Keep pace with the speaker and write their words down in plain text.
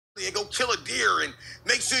and go kill a deer and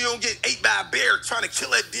make sure you don't get ate by a bear trying to kill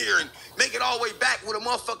that deer and make it all the way back with a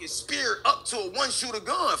motherfucking spear up to a one-shooter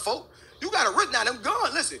gun, folk. You gotta written out them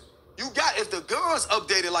guns. Listen, if the guns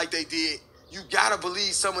updated like they did, you gotta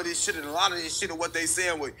believe some of this shit and a lot of this shit of what they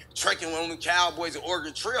saying with trekking on the Cowboys and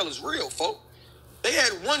Oregon Trail is real, folk. They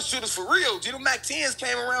had one-shooters for real. Gino Mac 10s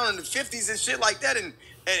came around in the 50s and shit like that and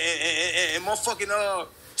motherfucking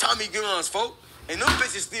Tommy guns, folk. And them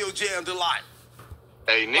bitches still jammed a lot.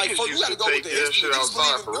 Hey, niggas like, used to take that shit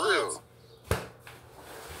outside for real.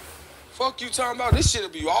 Fuck you talking about? This shit'll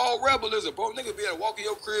be all rebellism, bro. Niggas be able to walk in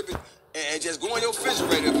your crib and just go in your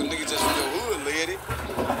refrigerator if a nigga just from your hood led it.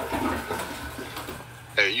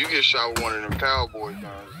 Hey, you get shot with one of them cowboy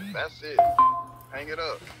guns. That's it. Hang it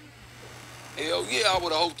up. Hell yeah, I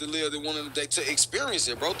would have hoped to live in one of them days to experience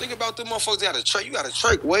it, bro. Think about them motherfuckers that had a trek. You got a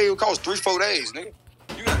trek way it cost 3-4 days, nigga.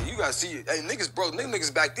 You gotta see it. Hey, niggas, bro,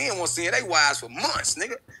 niggas back then weren't seeing they wives for months,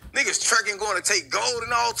 nigga. Niggas trekking, going to take gold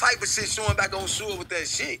and all type of shit, showing back on shore with that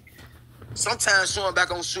shit. Sometimes showing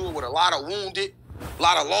back on shore with a lot of wounded, a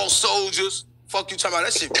lot of lost soldiers. Fuck you talking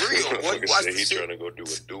about that shit real, boy. You watch this shit. He trying to go do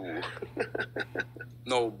a duel.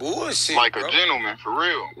 No bullshit, like bro. A gentleman, for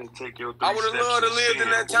real. I would have loved to live in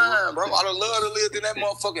that time, bro. I'd have loved to live in that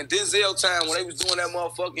motherfucking Denzel time when they was doing that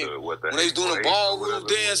motherfucking, when they was doing the ballroom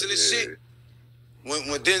dance and this shit. When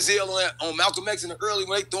Denzel on Malcolm X in the early,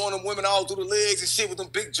 when they throwing them women all through the legs and shit with them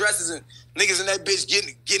big dresses and niggas in that bitch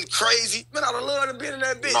getting crazy. Man, I'd have loved to be in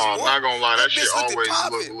that bitch. No, I'm not gonna lie. That shit always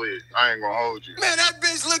look lit. I ain't gonna hold you. Man, that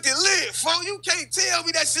bitch looking lit, fo. You can't tell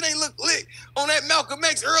me that shit ain't look lit. On that Malcolm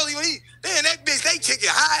X early when that bitch, they taking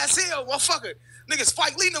high as hell, motherfucker. Niggas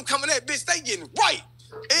Spike Lee them coming that bitch, they getting right.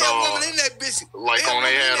 Women in that bitch. Like on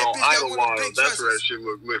they had on Idlewild, that's where that shit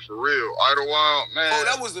look lit for real. Idlewild, man.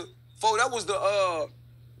 Oh, that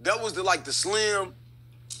was the like the slim,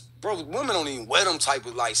 bro. Women don't even wear them type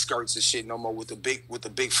of like skirts and shit no more with the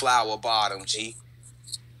big flower bottom. G,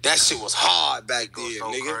 that shit was hard back then, so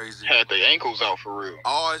nigga. Crazy. Had the ankles out for real.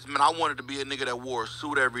 Always, man. I wanted to be a nigga that wore a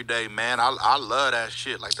suit every day, man. I love that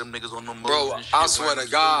shit. Like them niggas on them movies. Bro, and shit, I swear to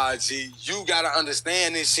God, G, you gotta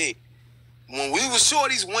understand this shit. When we was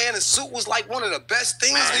shorties, wearing a suit was like one of the best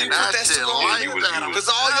things. Man, when you put that shit on. Because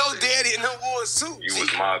all your daddy and them wore a suit.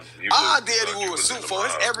 Our daddy wore a suit for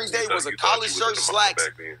us. Every day was a collar shirt, slacks.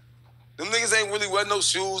 Them niggas ain't really wear no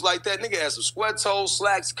shoes like that. Nigga had some square toes,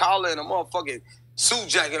 slacks, collar, and a motherfucking suit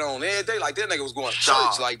jacket on every day. Like that nigga was going to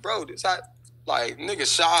church. Like, bro, this how, like, nigga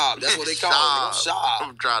sharp. That's what they call me. I'm sharp.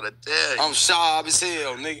 I'm trying to tell you. I'm sharp as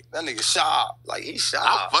hell, nigga. That nigga sharp. Like, he sharp.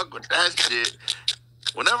 I fuck with that shit.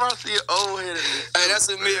 Whenever I see an old head in this hey, that's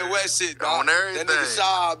a Midwest shit, dog. On everything. That nigga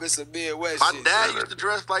Sharp, it's a Midwest shit. My dad used to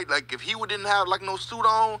dress like if he didn't have like no suit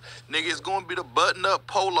on, nigga, it's gonna be the button-up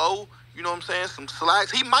polo, you know what I'm saying, some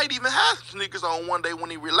slacks. He might even have some sneakers on one day when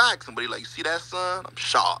he relaxing, but he like, you see that, son? I'm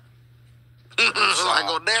sharp. Like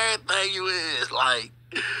on everything you is, like,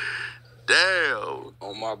 damn.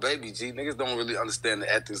 On my baby, G. Niggas don't really understand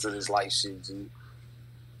the ethics of this life shit, G.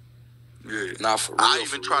 Yeah. Not for real. I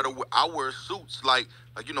even try to I wear suits like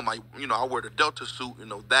I wear the Delta suit,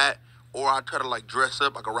 that, or I try to like dress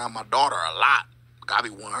up like around my daughter a lot. Like, I be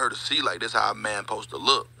wanting her to see like this how a man supposed to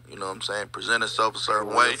look. You know what I'm saying? Present himself a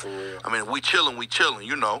certain way. I mean, we chilling,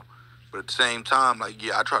 But at the same time, like,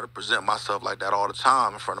 yeah, I try to present myself like that all the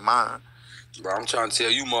time in front of mine. Bro, I'm trying to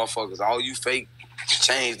tell you motherfuckers, all you fake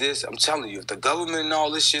change this. I'm telling you, if the government and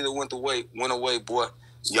all this shit that went away, boy,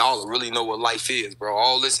 y'all really know what life is, bro.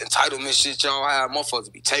 All this entitlement shit y'all have,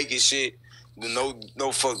 motherfuckers be taking shit. No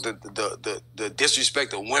fuck the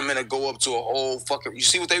disrespect of women that go up to a whole fucking. You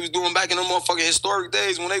see what they was doing back in the motherfucking historic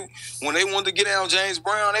days when they wanted to get down James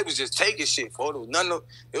Brown, they was just taking shit for it. It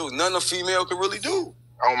was nothing a female could really do.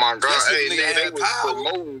 Oh my God, hey, they was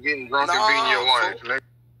promoting getting drunk and beating your wife.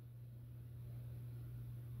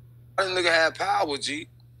 That nigga had power, G.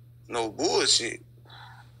 No bullshit.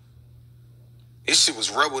 This shit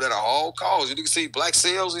was rebel at all costs. You niggas see black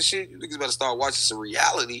sales and shit. You niggas better start watching some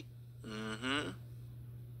reality. Mm-hmm.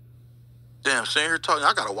 Damn, sitting here talking,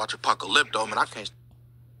 I gotta watch Apocalypto, man. I can't.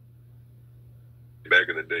 Back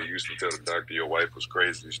in the day, you used to tell the doctor your wife was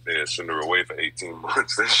crazy. They'd send her away for 18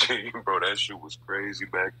 months. That shit, bro, that shit was crazy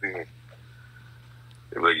back then.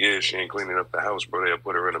 They were like, yeah, she ain't cleaning up the house, bro. They'll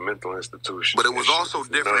put her in a mental institution. But it was also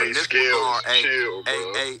different in this regard. In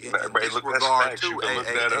this regard, too.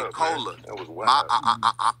 Cola.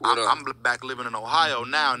 I'm back living in Ohio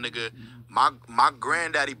now, nigga. My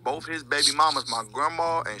granddaddy, both his baby mamas, my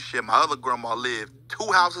grandma and shit, my other grandma lived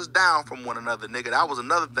 2 houses down from one another, nigga. That was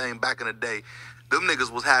another thing back in the day. Them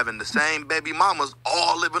niggas was having the same baby mamas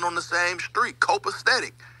all living on the same street,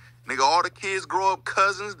 copacetic. Nigga, all the kids grow up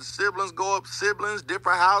cousins, the siblings go up siblings,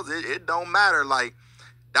 different houses. It don't matter. Like,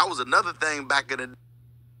 that was another thing back in the.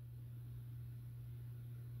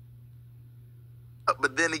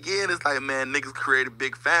 But then again, it's like, man, niggas created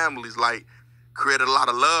big families, like, created a lot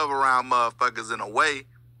of love around motherfuckers in a way.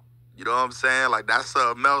 You know what I'm saying? Like, that's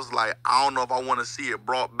something else. Like, I don't know if I want to see it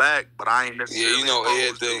brought back, but I ain't necessarily. Yeah, you know,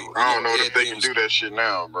 everything. I don't know if they can do that shit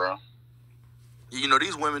now, bro. You know,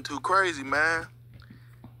 these women too crazy, man.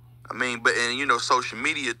 I mean, and you know, social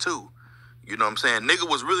media too. You know what I'm saying? Nigga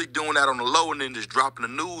was really doing that on the low and then just dropping the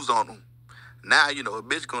news on them. Now, you know, a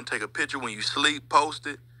bitch gonna take a picture when you sleep, post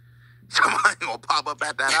it. Somebody gonna pop up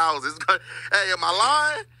at that house. It's gonna, hey, am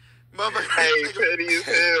I lying? Motherfucker, Hey, petty as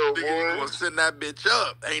hell, nigga, boy. you gonna send that bitch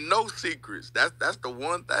up. Ain't no secrets. That's the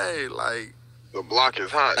one thing. Like, the block is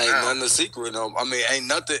hot Ain't now. nothing a secret, no. I mean, ain't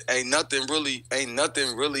nothing really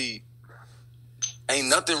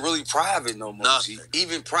private no more. Nothing.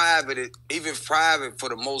 Even private for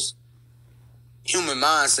the most human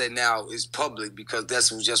mindset now is public, because that's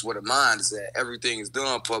just where the mind is at. Everything is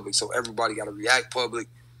done public, so everybody got to react public.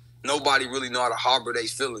 Nobody really know how to harbor their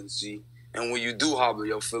feelings, G. And when you do harbor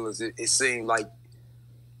your feelings, it seems like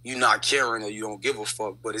you not caring or you don't give a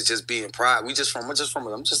fuck, but it's just being pride. I'm just an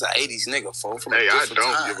 80s nigga, folks. Hey, I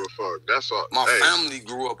don't give a fuck. That's all. My family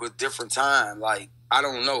grew up a different time. Like, I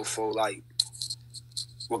don't know, folks. Like,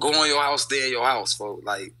 well, go on your house, stay in your house, folks.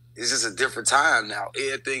 Like, it's just a different time now.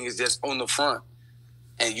 Everything is just on the front.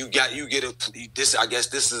 And I guess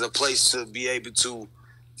this is a place to be able to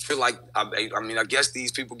feel like, I mean, I guess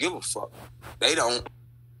these people give a fuck. They don't.